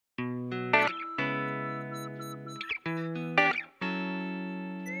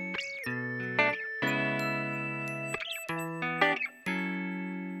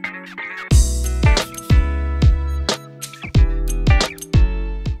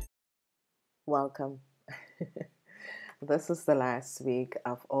Welcome. This is the last week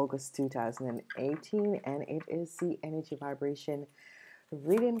of August 2018, and it is the energy vibration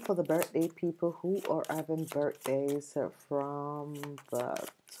reading for the birthday people who are having birthdays from the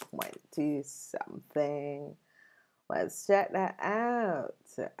 20 something. Let's check that out.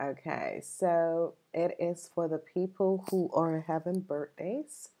 Okay, so it is for the people who are having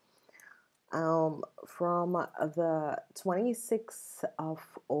birthdays from the 26th of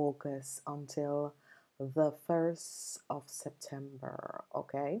August until the 1st of September.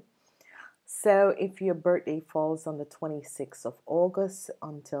 Okay, so if your birthday falls on the 26th of August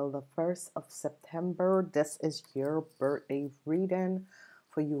until the 1st of September, this is your birthday reading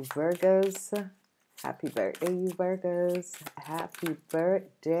for you Virgos. Happy birthday, you Virgos. Happy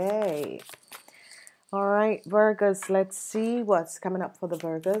birthday. All right, Virgos, let's see what's coming up for the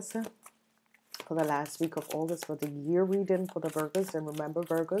Virgos for the last week of August for the year reading for the Virgos. And remember,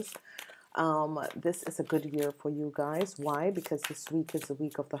 Virgos, this is a good year for you guys. Why? Because this week is the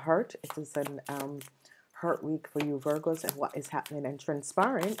week of the heart. It is an heart week for you Virgos, and what is happening and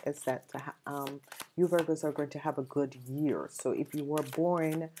transpiring is that you Virgos are going to have a good year. So if you were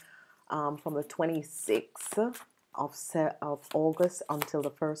born from the 26th of August until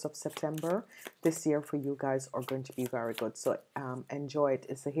the 1st of September, this year for you guys are going to be very good. So enjoy it.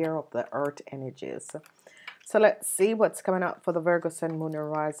 It's the year of the earth energies. So let's see what's coming up for the Virgo Sun, Moon,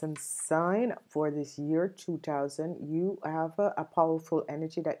 and Rising sign for this year 2000. You have a powerful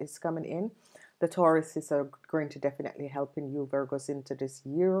energy that is coming in. The Tauruses are going to definitely helping you Virgos into this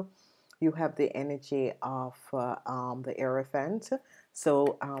year. You have the energy of the Hierophant.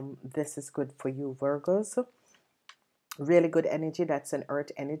 So this is good for you Virgos. Really good energy. That's an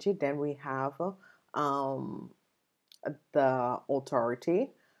earth energy. Then we have the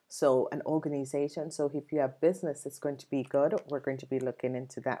authority. So an organization. So if you have business, it's going to be good. We're going to be looking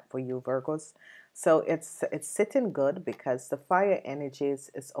into that for you Virgos. So it's sitting good because the fire energies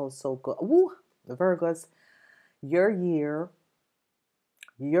is also good. Woo! The Virgos, your year,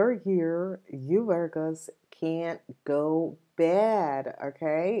 you Virgos can't go bad.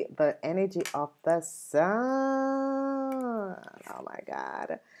 Okay, the energy of the sun. Oh my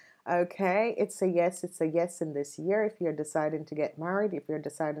God. Okay, it's a yes in this year. If you're deciding to get married, if you're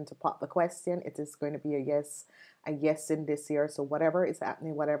deciding to pop the question, it is going to be a yes in this year. So whatever is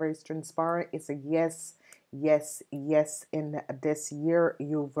happening, whatever is transpiring, it's a yes in this year,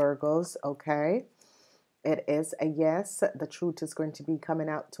 you Virgos. Okay, it is a yes. The truth is going to be coming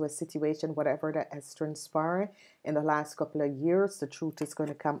out to a situation, whatever that has transpired in the last couple of years. The truth is going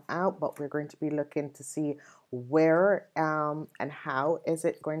to come out, but we're going to be looking to see where and how is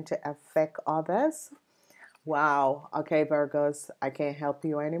it going to affect others. Wow. Okay, Virgos, I can't help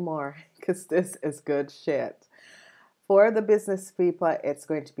you anymore because this is good shit. For the business people, it's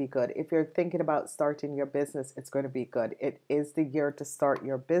going to be good. If you're thinking about starting your business, it's going to be good. It is the year to start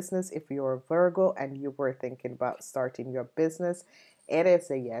your business. If you're a Virgo and you were thinking about starting your business, it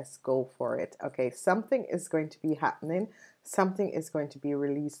is a yes, go for it. Okay, something is going to be happening. Something is going to be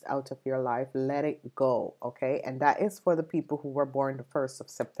released out of your life. Let it go, okay? And that is for the people who were born the 1st of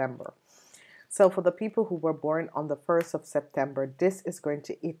September. So for the people who were born on the 1st of September, this is going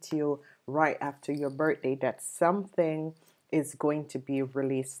to hit you right after your birthday, that something is going to be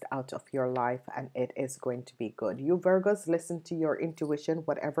released out of your life and it is going to be good. You Virgos, listen to your intuition.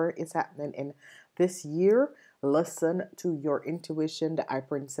 Whatever is happening in this year, listen to your intuition. The Eye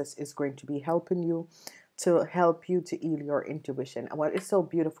Princess is going to be helping you to heal your intuition. And what is so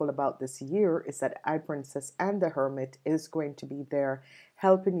beautiful about this year is that Eye Princess and the Hermit is going to be there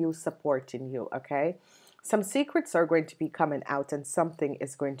helping you, supporting you, okay? Some secrets are going to be coming out and something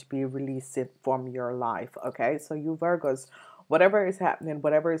is going to be released from your life, okay? So you Virgos, whatever is happening,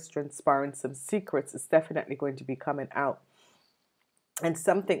 whatever is transpiring, some secrets is definitely going to be coming out. And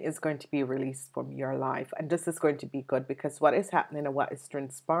something is going to be released from your life. And this is going to be good because what is happening and what is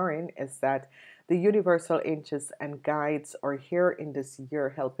transpiring is that the universal angels and guides are here in this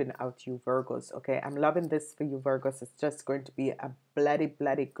year helping out you Virgos. Okay, I'm loving this for you Virgos. It's just going to be a bloody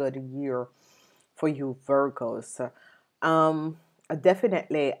good year for you Virgos.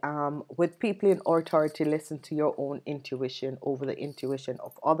 Definitely with people in authority, listen to your own intuition over the intuition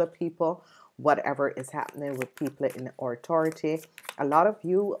of other people. Whatever is happening with people in authority, a lot of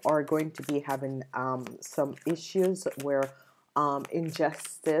you are going to be having some issues where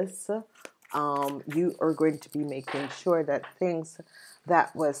injustice, you are going to be making sure that things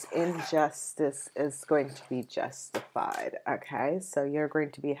that was injustice is going to be justified. Okay, so you're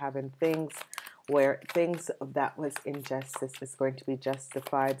going to be having things where things that was injustice is going to be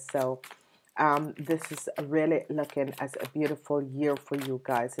justified. So This is really looking as a beautiful year for you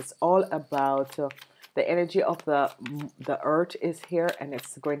guys. It's all about the energy of the earth is here, and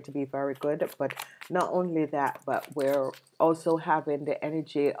it's going to be very good. But not only that, but we're also having the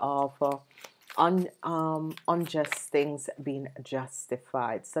energy of unjust things being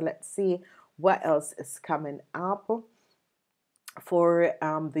justified. So let's see what else is coming up for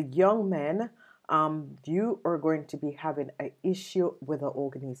the young men. You are going to be having an issue with an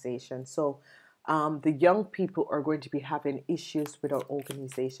organization. So the young people are going to be having issues with our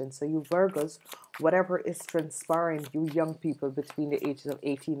organization. So you Virgos, whatever is transpiring, you young people between the ages of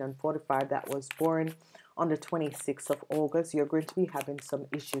 18 and 45 that was born on the 26th of August, you're going to be having some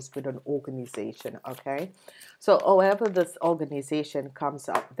issues with an organization, okay? So however this organization comes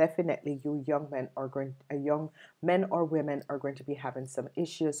up, definitely you young men are going, young men or women are going to be having some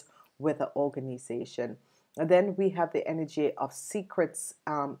issues with the organization. And then we have the energy of secrets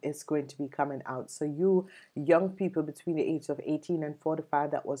is going to be coming out. So you young people between the age of 18 and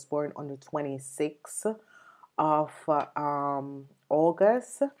 45 that was born on the 26th of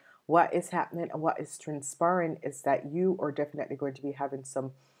August, what is happening and what is transpiring is that you are definitely going to be having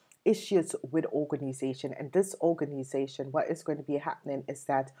some issues with organization. And this organization, what is going to be happening is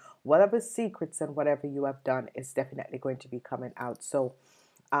that whatever secrets and whatever you have done is definitely going to be coming out. So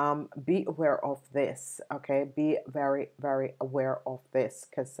be aware of this, okay? Be very, very aware of this,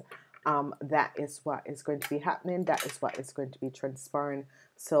 because that is what is going to be happening. That is what is going to be transpiring.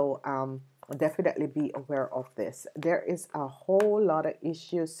 So definitely be aware of this. There is a whole lot of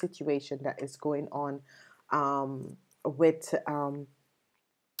issues, situation that is going on with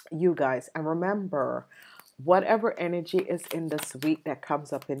you guys. And remember, whatever energy is in this week that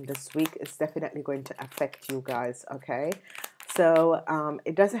comes up in this week is definitely going to affect you guys, okay? So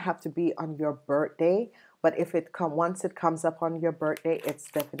it doesn't have to be on your birthday, but if it once it comes up on your birthday,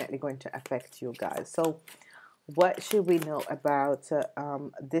 it's definitely going to affect you guys. So what should we know about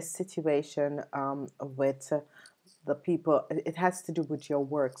this situation with the people? It has to do with your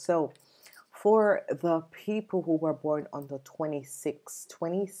work. So for the people who were born on the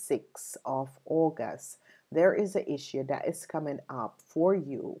 26th of August, there is an issue that is coming up for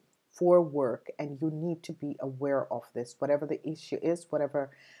you for work, and you need to be aware of this. Whatever the issue is, whatever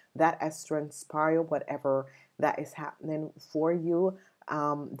that has transpired, whatever that is happening for you,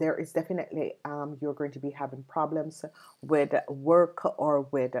 there is definitely you're going to be having problems with work or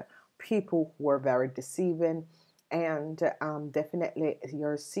with people who are very deceiving, and definitely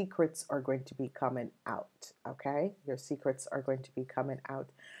your secrets are going to be coming out, okay? Your secrets are going to be coming out.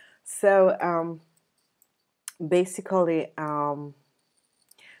 So basically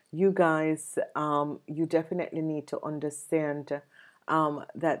you guys, you definitely need to understand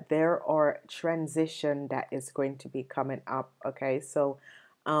that there are transition that is going to be coming up, okay? So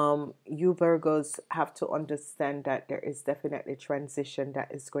you Virgos have to understand that there is definitely transition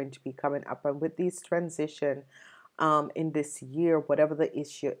that is going to be coming up, and with these transition in this year, whatever the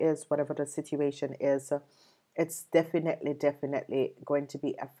issue is, whatever the situation is, it's definitely going to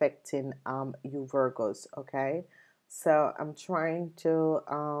be affecting you Virgos, okay? So I'm trying to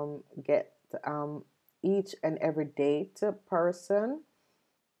get each and every date person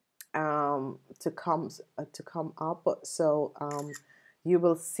to come up, so you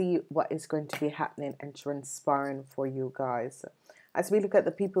will see what is going to be happening and transpiring for you guys. As we look at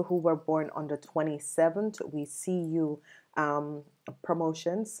the people who were born on the 27th, we see you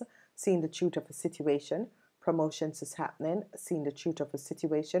promotions, seeing the truth of a situation. Promotions is happening, seeing the truth of a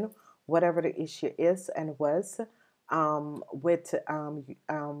situation, whatever the issue is and was with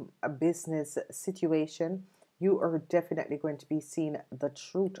a business situation. You are definitely going to be seeing the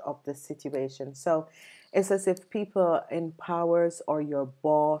truth of the situation. So it's as if people in powers or your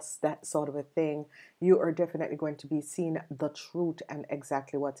boss, that sort of a thing, you are definitely going to be seeing the truth and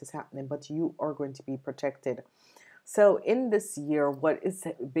exactly what is happening, but you are going to be protected. So in this year, what is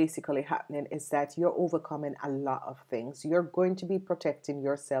basically happening is that you're overcoming a lot of things. You're going to be protecting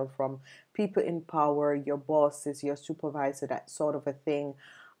yourself from people in power, your bosses, your supervisor, that sort of a thing.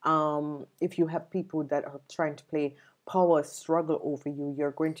 If you have people that are trying to play power struggle over you,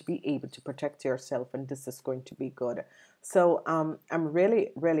 you're going to be able to protect yourself, and this is going to be good. So I'm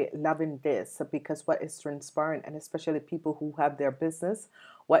really, really loving this, because what is transpiring, and especially people who have their business,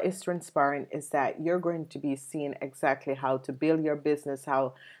 what is transpiring is that you're going to be seeing exactly how to build your business,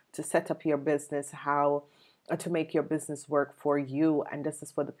 how to set up your business, how to make your business work for you. And this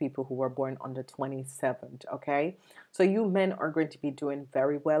is for the people who were born on the 27th, okay? So you men are going to be doing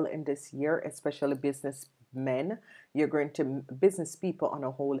very well in this year, especially men, you're going to, business people on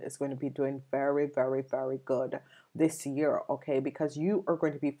a whole is going to be doing very, very, very good this year, okay? Because you are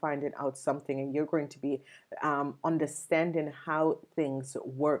going to be finding out something, and you're going to be understanding how things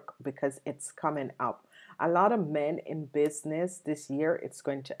work, because it's coming up. A lot of men in business this year, it's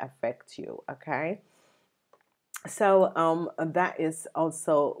going to affect you, okay? So that is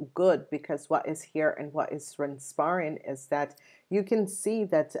also good, because what is here and what is transpiring is that you can see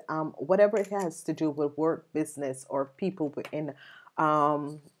that whatever it has to do with work, business, or people in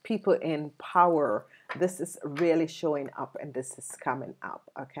power, this is really showing up, and this is coming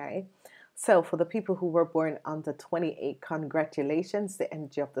up, okay? So for the people who were born on the 28th, congratulations. The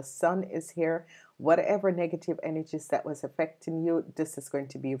energy of the sun is here. Whatever negative energies that was affecting you, this is going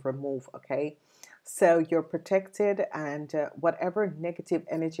to be removed, okay? So you're protected, and whatever negative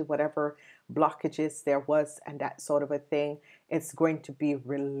energy, whatever blockages there was, and that sort of a thing, it's going to be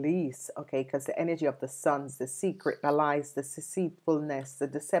released, okay? Because the energy of the sons, the secret, the lies, the deceitfulness, the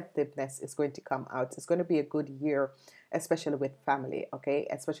deceptiveness is going to come out. It's going to be a good year, especially with family, okay?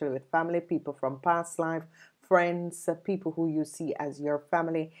 Especially with family, people from past life, friends, people who you see as your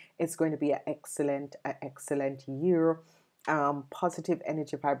family. It's going to be an excellent year. Positive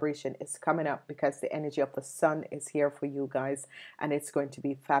energy vibration is coming up, because the energy of the sun is here for you guys, and it's going to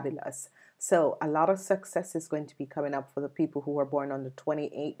be fabulous. So a lot of success is going to be coming up for the people who were born on the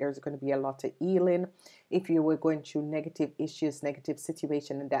 28th. There's going to be a lot of healing. If you were going through negative issues, negative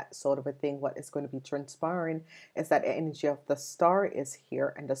situation, and that sort of a thing, what is going to be transpiring is that the energy of the star is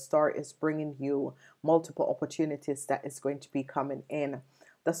here, and the star is bringing you multiple opportunities that is going to be coming in.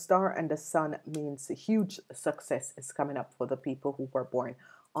 The star and the sun means huge success is coming up for the people who were born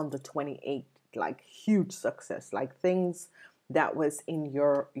on the 28th. Like huge success, like things that was in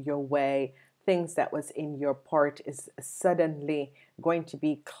your way, things that was in your part is suddenly going to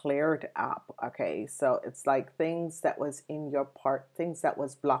be cleared up, okay? So it's like things that was in your part, things that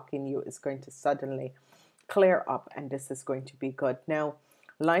was blocking you, is going to suddenly clear up, and this is going to be good. Now,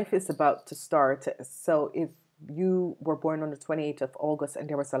 life is about to start. So if you were born on the 28th of August and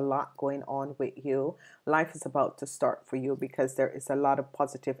there was a lot going on with you, life is about to start for you, because there is a lot of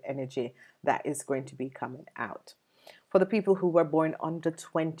positive energy that is going to be coming out. For the people who were born on the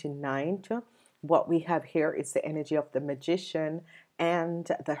 29th, what we have here is the energy of the Magician, and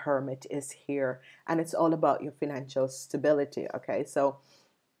the Hermit is here, and it's all about your financial stability, okay? So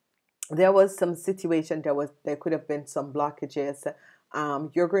there was some situation, there could have been some blockages.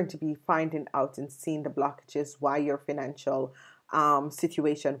 You're going to be finding out and seeing the blockages, why your financial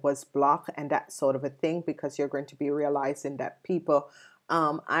situation was blocked, and that sort of a thing, because you're going to be realizing that people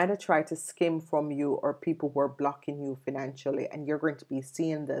either try to skim from you, or people were blocking you financially, and you're going to be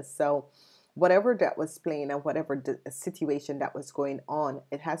seeing this. So whatever that was playing, and whatever the situation that was going on,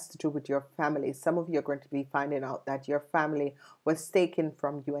 it has to do with your family. Some of you are going to be finding out that your family was taken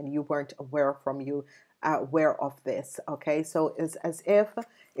from you, and you weren't aware of this, okay? So it's as if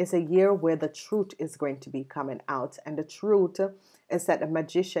it's a year where the truth is going to be coming out, and the truth is that the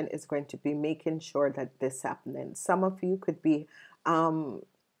Magician is going to be making sure that this is happening. Some of you could be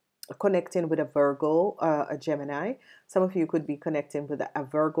connecting with a Virgo, a Gemini. Some of you could be connecting with a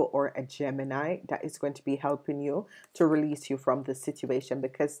Virgo or a Gemini that is going to be helping you to release you from the situation,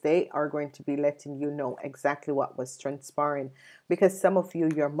 because they are going to be letting you know exactly what was transpiring. Because some of you,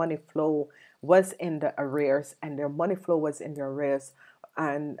 your money flow was in the arrears, and their money flow was in the arrears,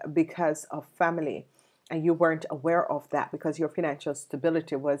 and because of family, and you weren't aware of that, because your financial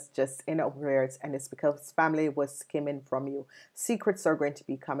stability was just in arrears, and it's because family was skimming from you. Secrets are going to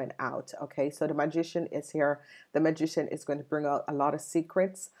be coming out, okay? So the Magician is here. The Magician is going to bring out a lot of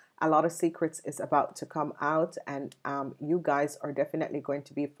secrets. A lot of secrets is about to come out, and you guys are definitely going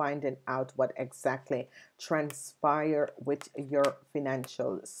to be finding out what exactly transpire with your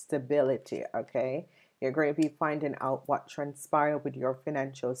financial stability, okay? You're going to be finding out what transpire with your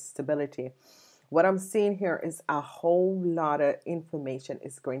financial stability. What I'm seeing here is a whole lot of information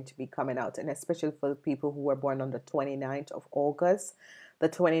is going to be coming out, and especially for the people who were born on the 29th of August. The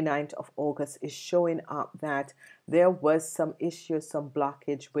 29th of August is showing up that there was some issue, some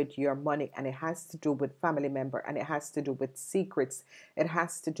blockage with your money, and it has to do with family member, and it has to do with secrets. It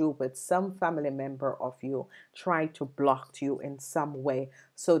has to do with some family member of you trying to block you in some way,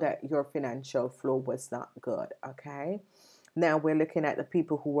 so that your financial flow was not good, okay? Now we're looking at the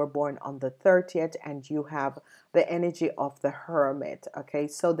people who were born on the 30th, and you have the energy of the Hermit, okay?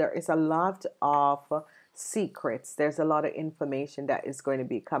 So there is a lot of secrets. There's a lot of information that is going to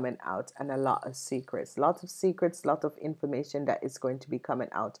be coming out, and a lot of secrets. Lots of secrets, lot of information that is going to be coming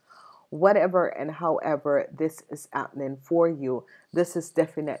out. whatever and however this is happening for you, this is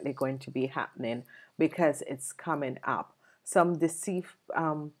definitely going to be happening because it's coming up. Some deceive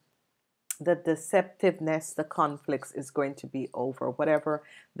the deceptiveness, the conflicts is going to be over. Whatever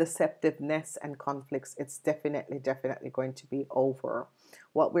deceptiveness and conflicts, it's definitely going to be over.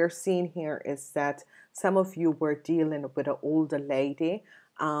 What we're seeing here is that some of you were dealing with an older lady.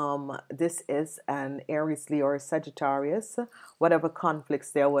 This is an Aries, Leo, or Sagittarius. Whatever conflicts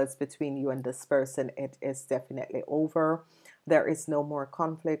there was between you and this person, it is definitely over. There is no more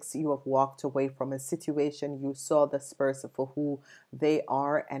conflicts. You have walked away from a situation. You saw this person for who they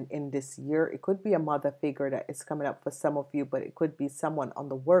are. And in this year, it could be a mother figure that is coming up for some of you, but it could be someone on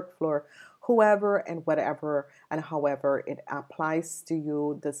the work floor, whoever and whatever and however it applies to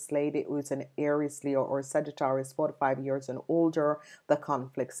you. This lady who's an Aries, Leo, or Sagittarius, 45 years and older, the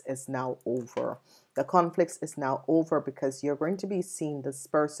conflicts is now over. The conflicts is now over because you're going to be seeing this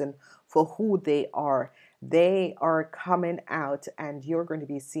person for who they are. They are coming out and you're going to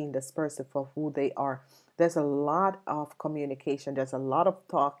be seeing this person for who they are. There's a lot of communication. There's a lot of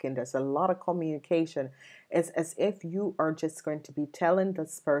talking. There's a lot of communication. It's as if you are just going to be telling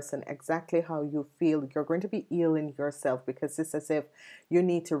this person exactly how you feel. You're going to be healing yourself because it's as if you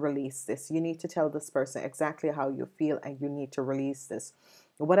need to release this. You need to tell this person exactly how you feel and you need to release this.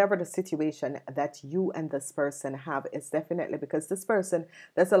 Whatever the situation that you and this person have is definitely because this person,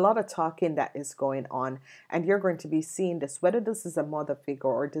 there's a lot of talking that is going on and you're going to be seeing this, whether this is a mother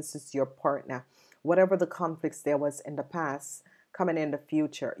figure or this is your partner, whatever the conflicts there was in the past, coming in the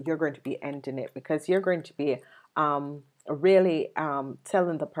future, you're going to be ending it because you're going to be really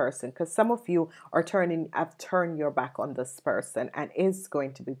telling the person, because some of you have turned your back on this person and is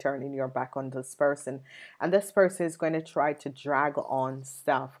going to be turning your back on this person, and this person is going to try to drag on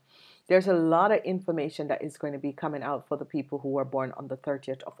stuff. There's a lot of information that is going to be coming out for the people who were born on the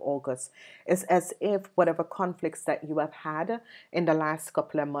 30th of August. It's as if whatever conflicts that you have had in the last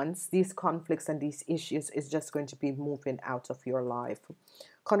couple of months, these conflicts and these issues is just going to be moving out of your life.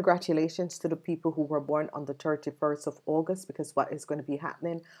 Congratulations to the people who were born on the 31st of August, because what is going to be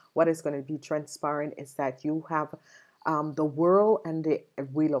happening, what is going to be transpiring is that you have the World and the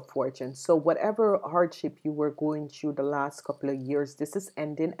Wheel of Fortune. So whatever hardship you were going through the last couple of years, this is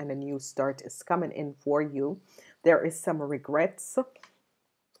ending and a new start is coming in for you. There is some regrets.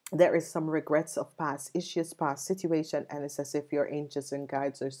 There is some regrets of past issues, past situation, and it's as if your angels and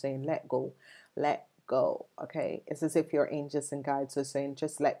guides are saying, let go, let go. Okay, it's as if your angels and guides are saying,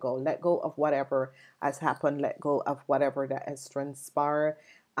 just let go of whatever has happened, let go of whatever that has transpired.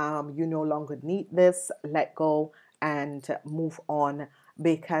 You no longer need this, let go and move on,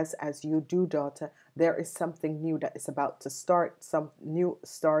 because as you do that, there is something new that is about to start. Some new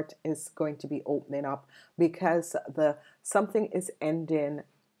start is going to be opening up because the something is ending,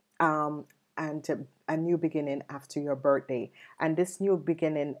 and a new beginning after your birthday, and this new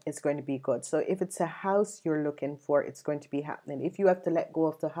beginning is going to be good. So if it's a house you're looking for, it's going to be happening. If you have to let go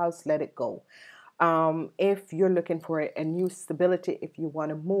of the house, let it go. If you're looking for a new stability, if you want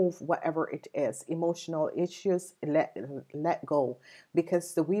to move, whatever it is, emotional issues, let go,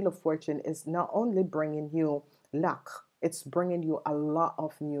 because the Wheel of Fortune is not only bringing you luck, it's bringing you a lot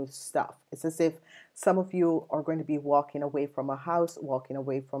of new stuff. It's as if some of you are going to be walking away from a house, walking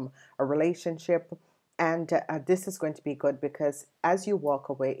away from a relationship. And this is going to be good because as you walk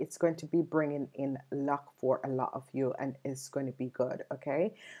away, it's going to be bringing in luck for a lot of you, and it's going to be good.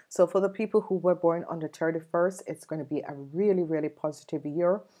 Okay. So for the people who were born on the 31st, it's going to be a really positive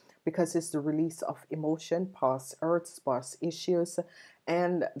year because it's the release of emotion, past hurts, past issues,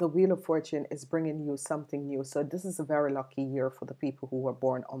 and the Wheel of Fortune is bringing you something new. So this is a very lucky year for the people who were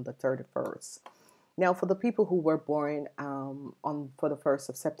born on the 31st. Now, for the people who were born for the 1st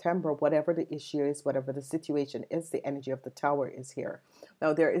of September, whatever the issue is, whatever the situation is, the energy of the Tower is here.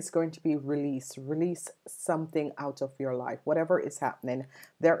 Now, there is going to be release something out of your life. Whatever is happening,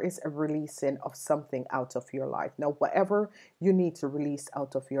 there is a releasing of something out of your life. Now, whatever you need to release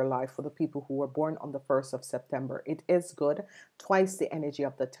out of your life for the people who were born on the 1st of September, it is good. Twice the energy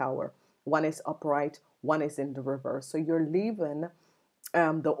of the Tower. One is upright, one is in the reverse. So you're leaving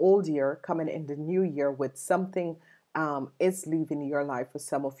the old year, coming in the new year with something is leaving your life for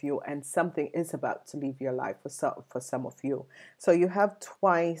some of you, and something is about to leave your life for some of you. So you have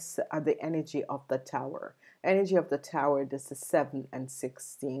twice the energy of the Tower. Energy of the Tower, this is 7 and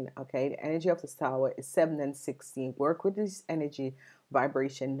 16. Okay, the energy of the Tower is 7 and 16. Work with this energy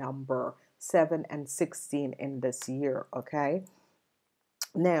vibration number 7 and 16 in this year. Okay,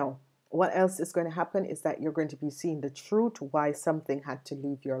 now what else is going to happen is that you're going to be seeing the truth why something had to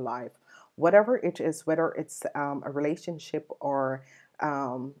leave your life. Whatever it is, whether it's a relationship or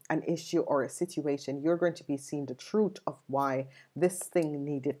an issue or a situation, you're going to be seeing the truth of why this thing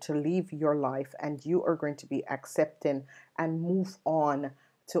needed to leave your life, and you are going to be accepting and move on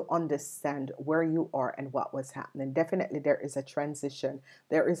to understand where you are and what was happening. Definitely there is a transition.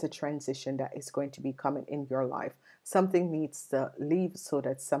 There is a transition that is going to be coming in your life. Something needs to leave so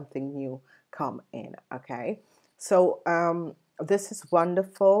that something new come in. Okay. So this is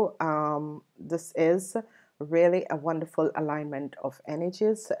wonderful. This is really a wonderful alignment of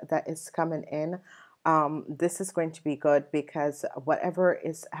energies that is coming in. This is going to be good because whatever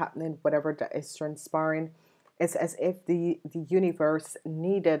is happening, whatever that is transpiring, it's as if the universe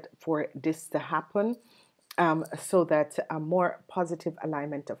needed for this to happen, so that a more positive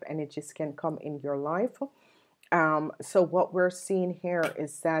alignment of energies can come in your life. So what we're seeing here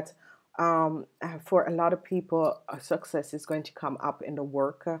is that for a lot of people, success is going to come up in the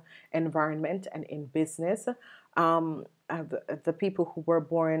work environment and in business. The people who were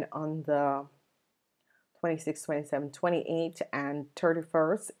born on the 26, 27, 28, and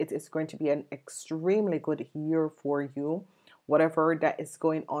 31st, it is going to be an extremely good year for you. Whatever that is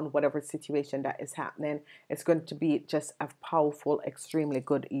going on, whatever situation that is happening, it's going to be just a powerful, extremely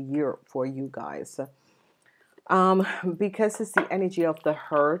good year for you guys. Because it's the energy of the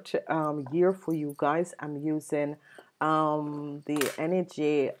hurt year for you guys, I'm using the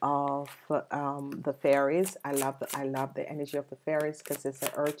energy of the fairies. I love the energy of the fairies because it's an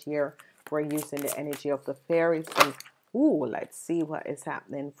earth year. We're using the energy of the fairies, and ooh, let's see what is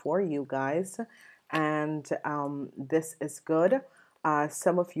happening for you guys. And this is good.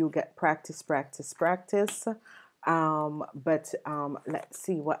 Some of you get practice. But let's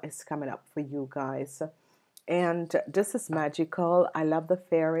see what is coming up for you guys. And this is magical. I love the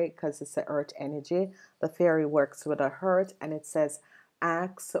fairy because it's the earth energy. The fairy works with a heart, and it says,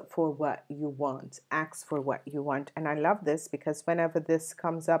 ask for what you want. Ask for what you want. And I love this because whenever this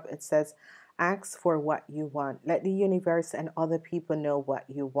comes up, it says, ask for what you want. Let the universe and other people know what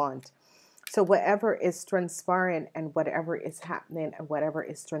you want. So whatever is transpiring and whatever is happening and whatever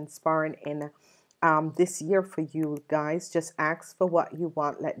is transpiring in this year for you guys, just ask for what you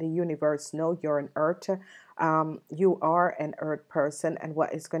want. Let the universe know you're an earth. You are an earth person, and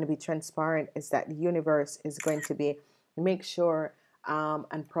what is going to be transparent is that the universe is going to be make sure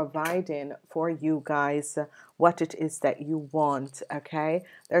and providing for you guys what it is that you want. Okay,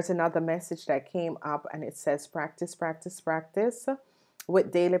 there's another message that came up, and it says practice.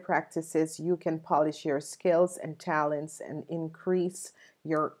 With daily practices, you can polish your skills and talents and increase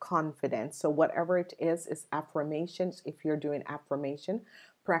your confidence. So whatever it is affirmations. If you're doing affirmation,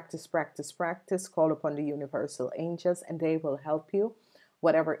 practice. Call upon the universal angels and they will help you.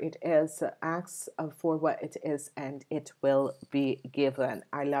 Whatever it is, ask for what it is and it will be given.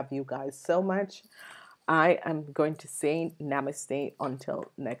 I love you guys so much. I am going to say namaste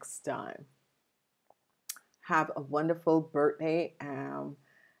until next time. Have a wonderful birthday, and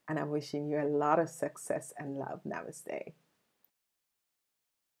I'm wishing you a lot of success and love. Namaste.